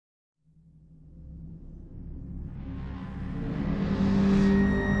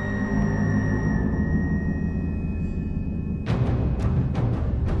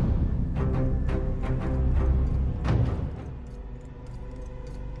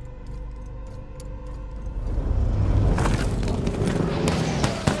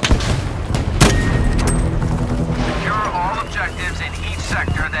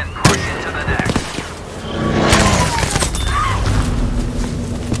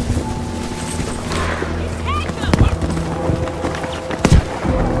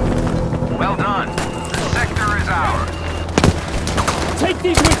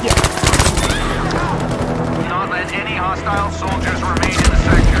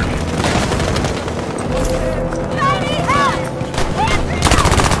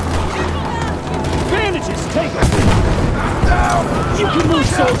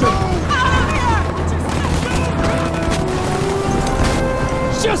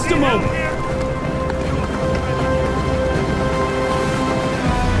Just a moment.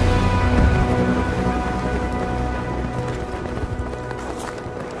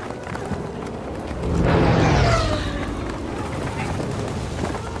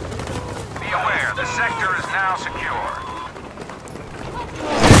 Be aware, the sector is now secure.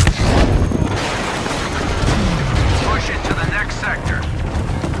 Push into the next sector.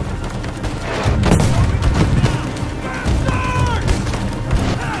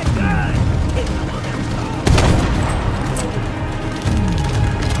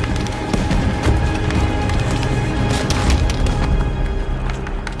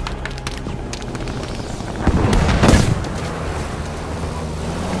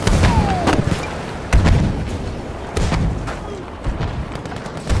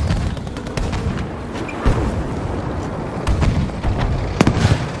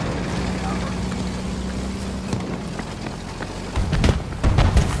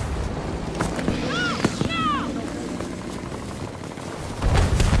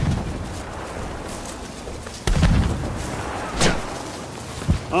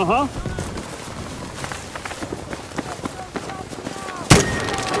 Uh-huh.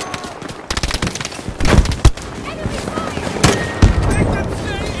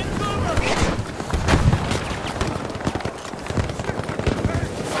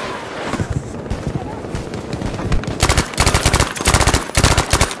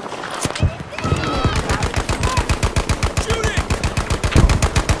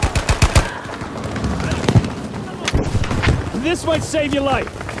 This might save your life.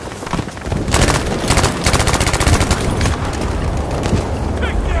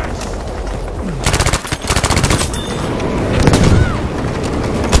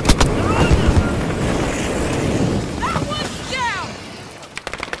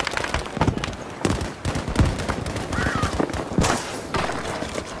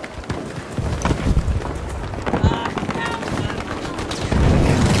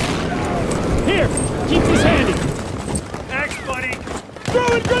 Here, keep this handy. Thanks, buddy.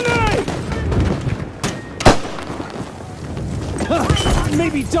 Throwing grenade!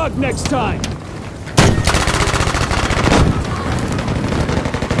 Maybe duck next time.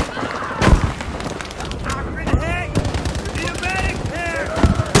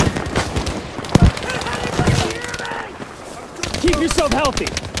 Keep yourself healthy.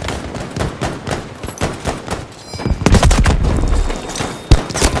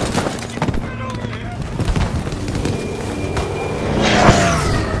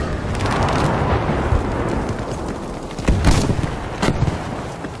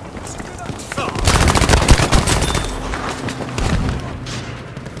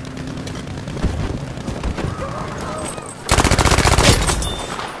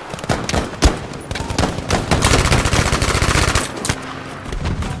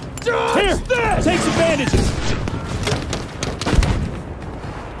 Here, take some bandages.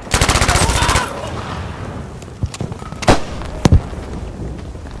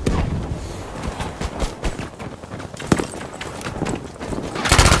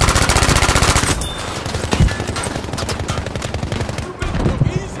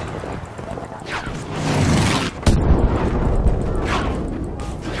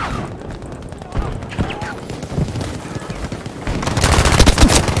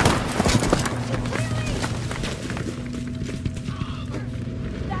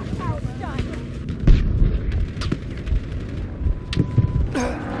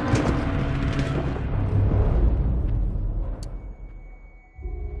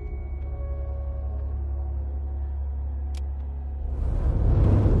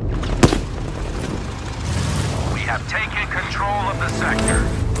 Have taken control of the sector.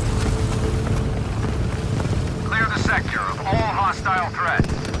 Clear the sector of all hostile threats.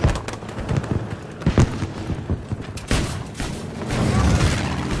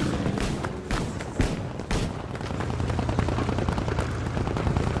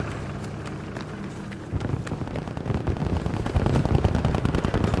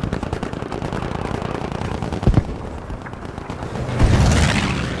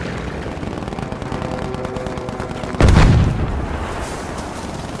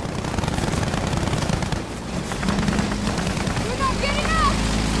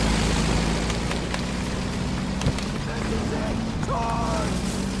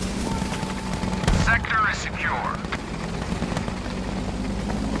 Sector is secure.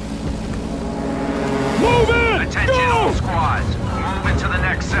 Move in! Attention Go! all squads. Move into the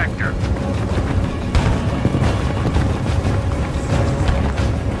next sector.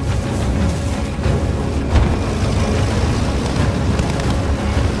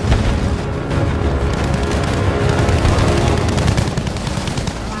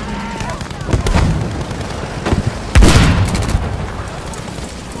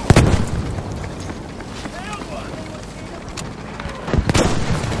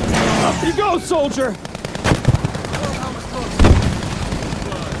 soldier!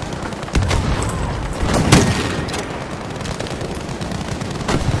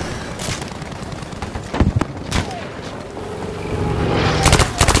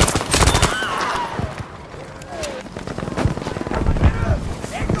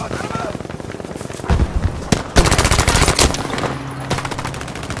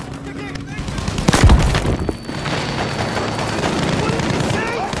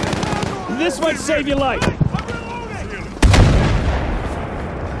 This might save your life!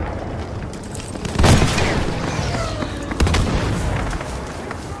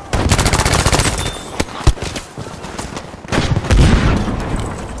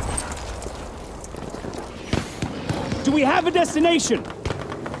 Do we have a destination?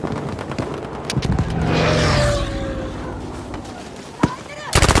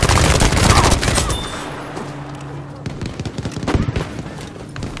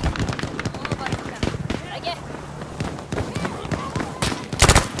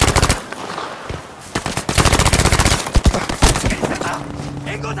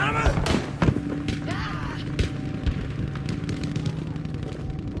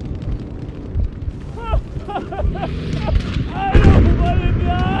 I don't want to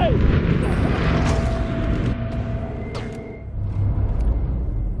die!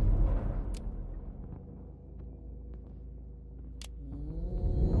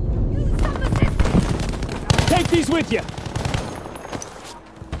 Take these with you!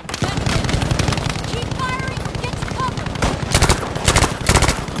 Keep firing or get to cover!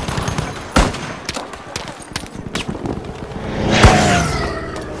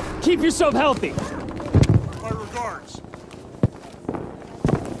 Keep yourself healthy! My regards.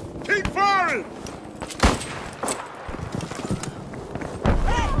 Keep firing!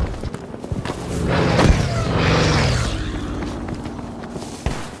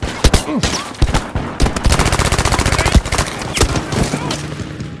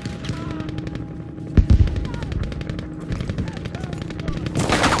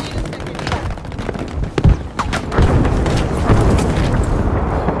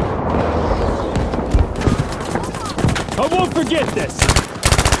 I won't forget this!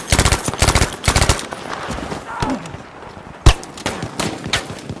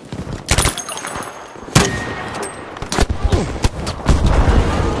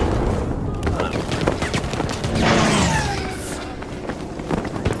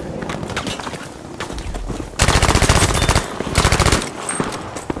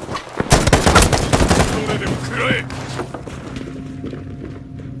 Let him cry.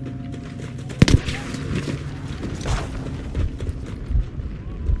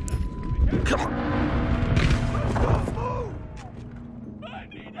 I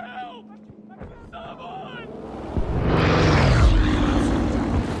need help! Someone!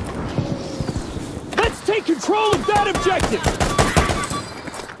 Let's take control of that objective!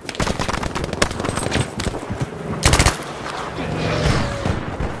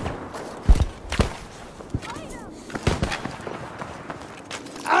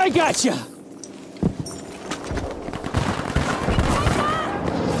 I gotcha!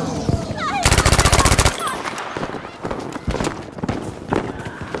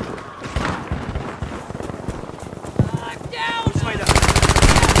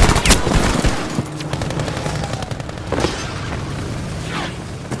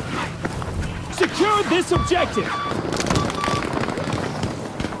 Secure this objective!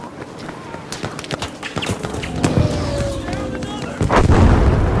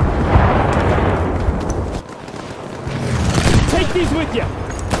 Take these with you!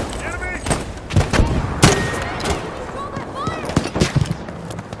 Enemy!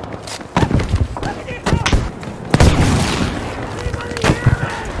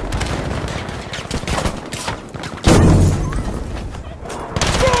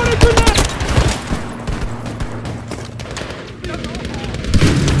 Throw it a grenade!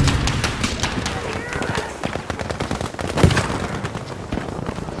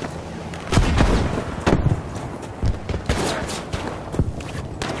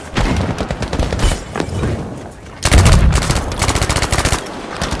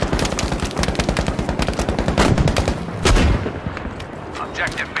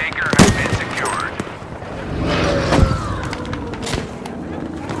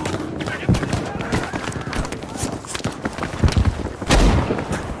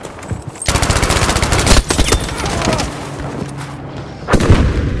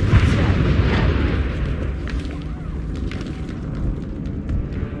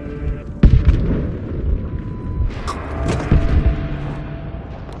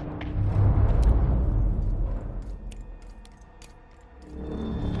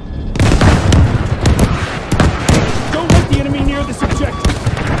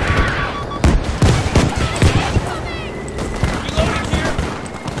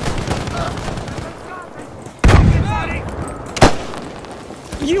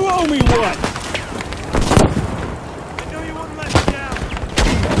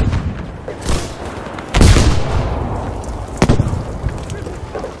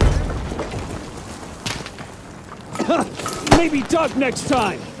 Maybe duck next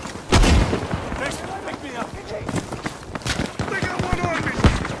time. Pick me up. They got one on me.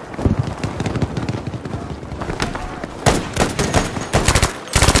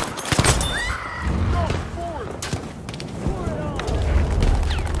 Go forward.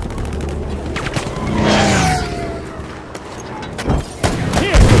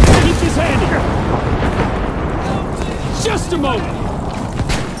 Here, keep this handy. Just a moment.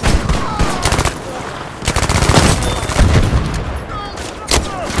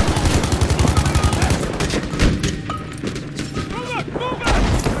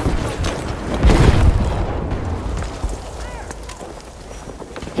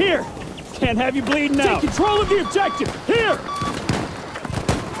 Here! Can't have you bleeding out. Take control of the objective! Here!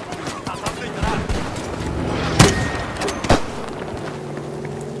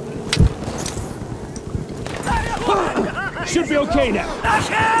 Should be okay now.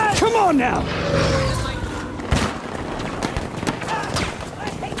 Come on now!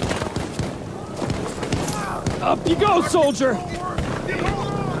 Up you go, soldier!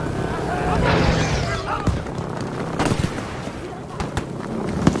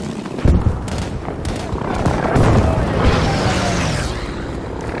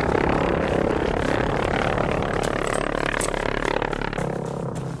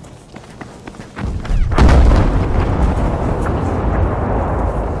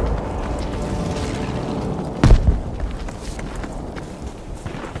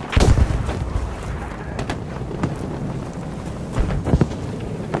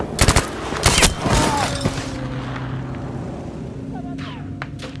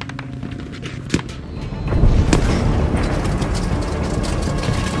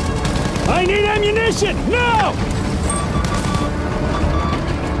 I need ammunition! Now!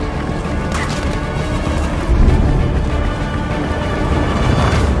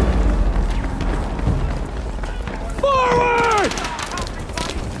 Forward!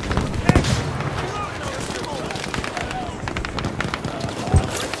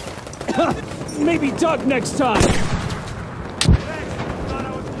 Maybe duck next time.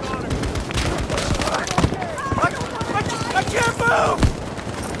 I can't move!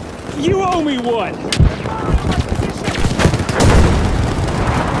 You owe me one!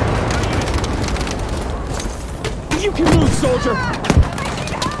 You can move, soldier!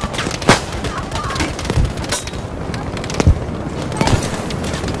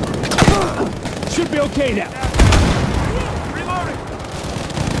 Should be okay now. Reloading!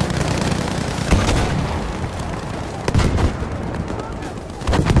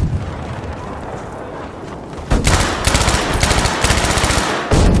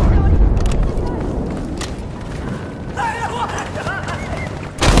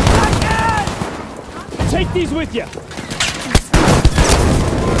 Take these with you!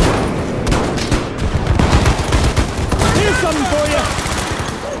 Here's something for you!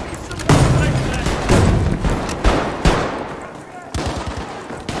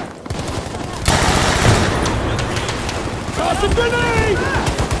 Toss a grenade!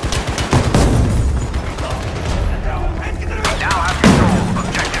 Now have control of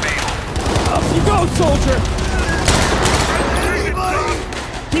objective Able. Up you go, soldier!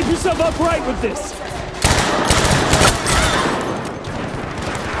 Keep yourself upright with this!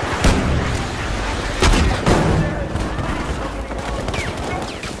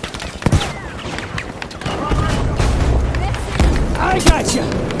 I gotcha!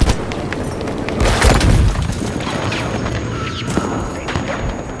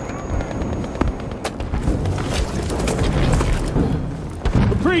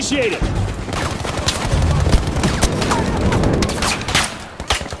 Appreciate it!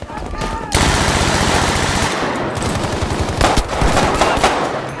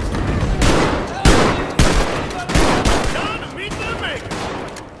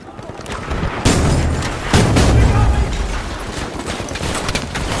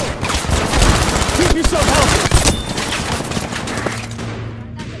 Keep yourself healthy!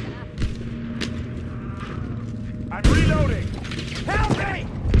 I'm reloading! Help me!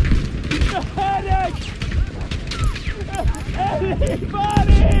 Medic!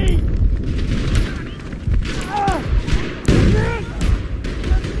 Anybody!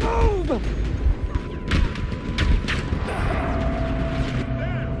 Move!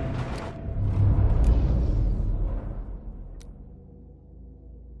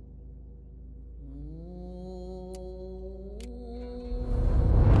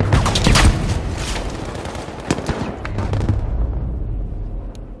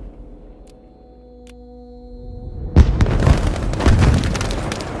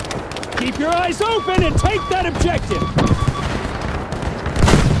 Keep your eyes open and take that objective!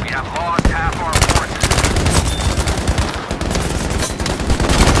 We have lost half our forces.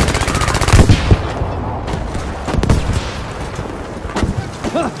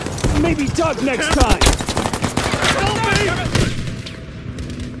 Maybe duck next time! Help me!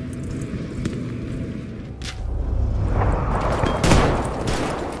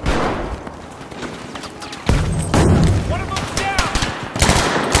 One of them's down!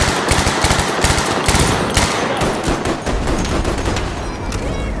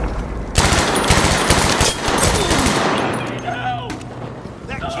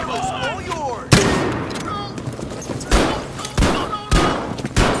 That killer's all yours!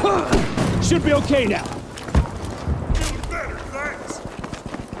 Should be okay now. Feeling better, thanks.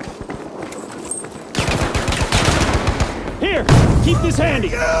 Here, keep this handy.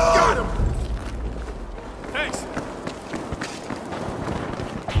 Got him! Thanks.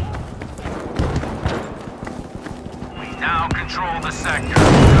 We now control the sector.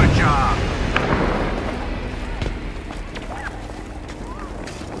 Good job.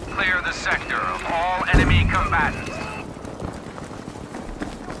 Clear the sector of all enemy combatants.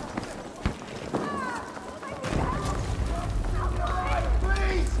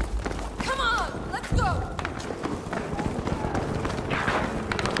 Come on, let's go.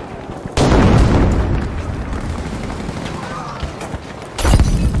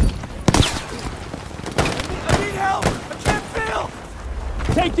 I need help! I can't feel!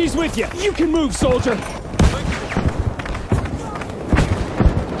 Take these with you. You can move, soldier. Our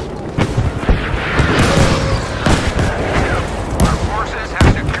forces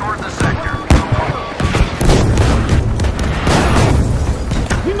have secured the sector.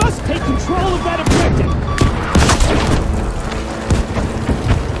 We must take control of that objective.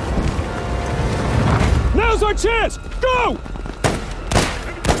 Now's our chance. Go!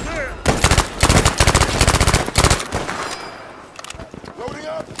 There! Loading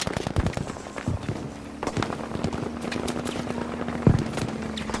up!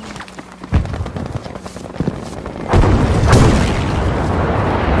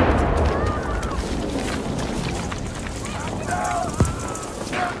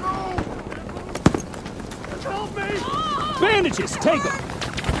 Help me! Bandages, take them.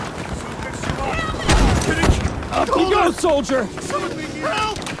 Finish! Up you go, soldier. Somebody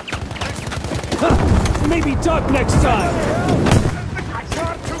help! Maybe duck next time. I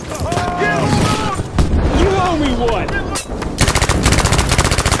can't took the hole! You owe me one.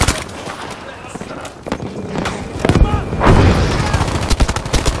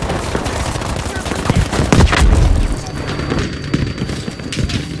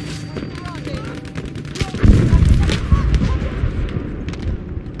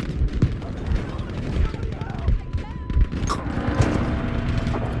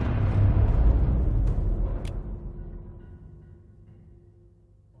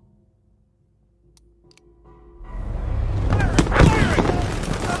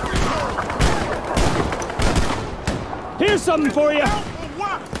 Here's something for you.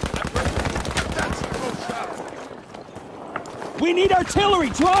 We need artillery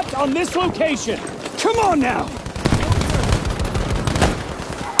dropped on this location. Come on now.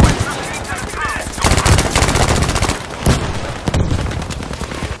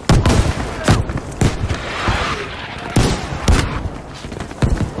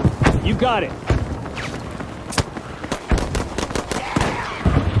 You got it.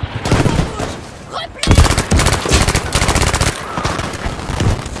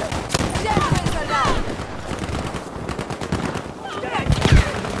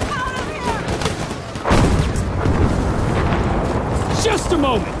 Just a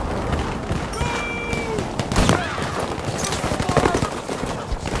moment.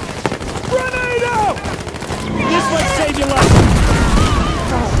 Grenade out! This might save your life.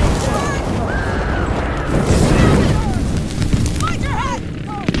 Mind your head!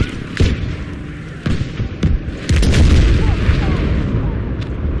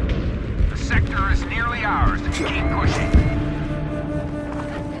 The sector is nearly ours. Keep pushing.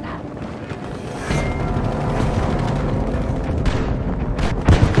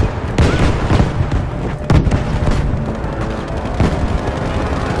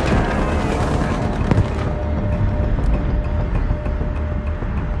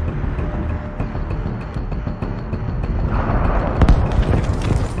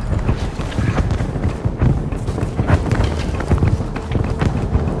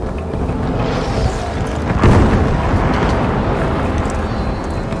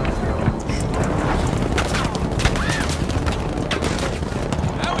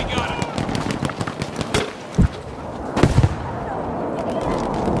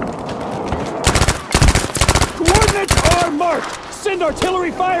 Send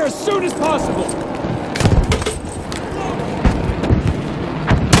artillery fire as soon as possible!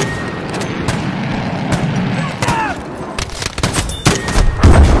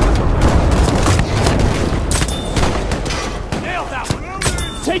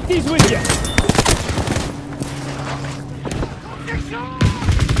 Take these with you.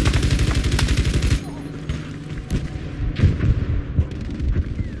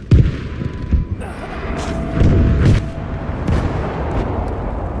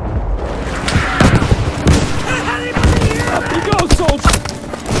 Up you go, soldier.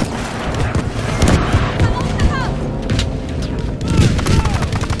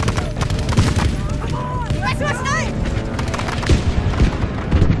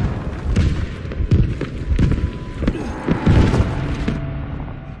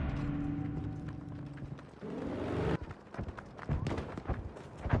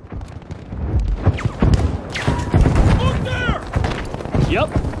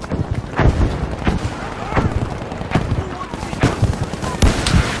 Yep.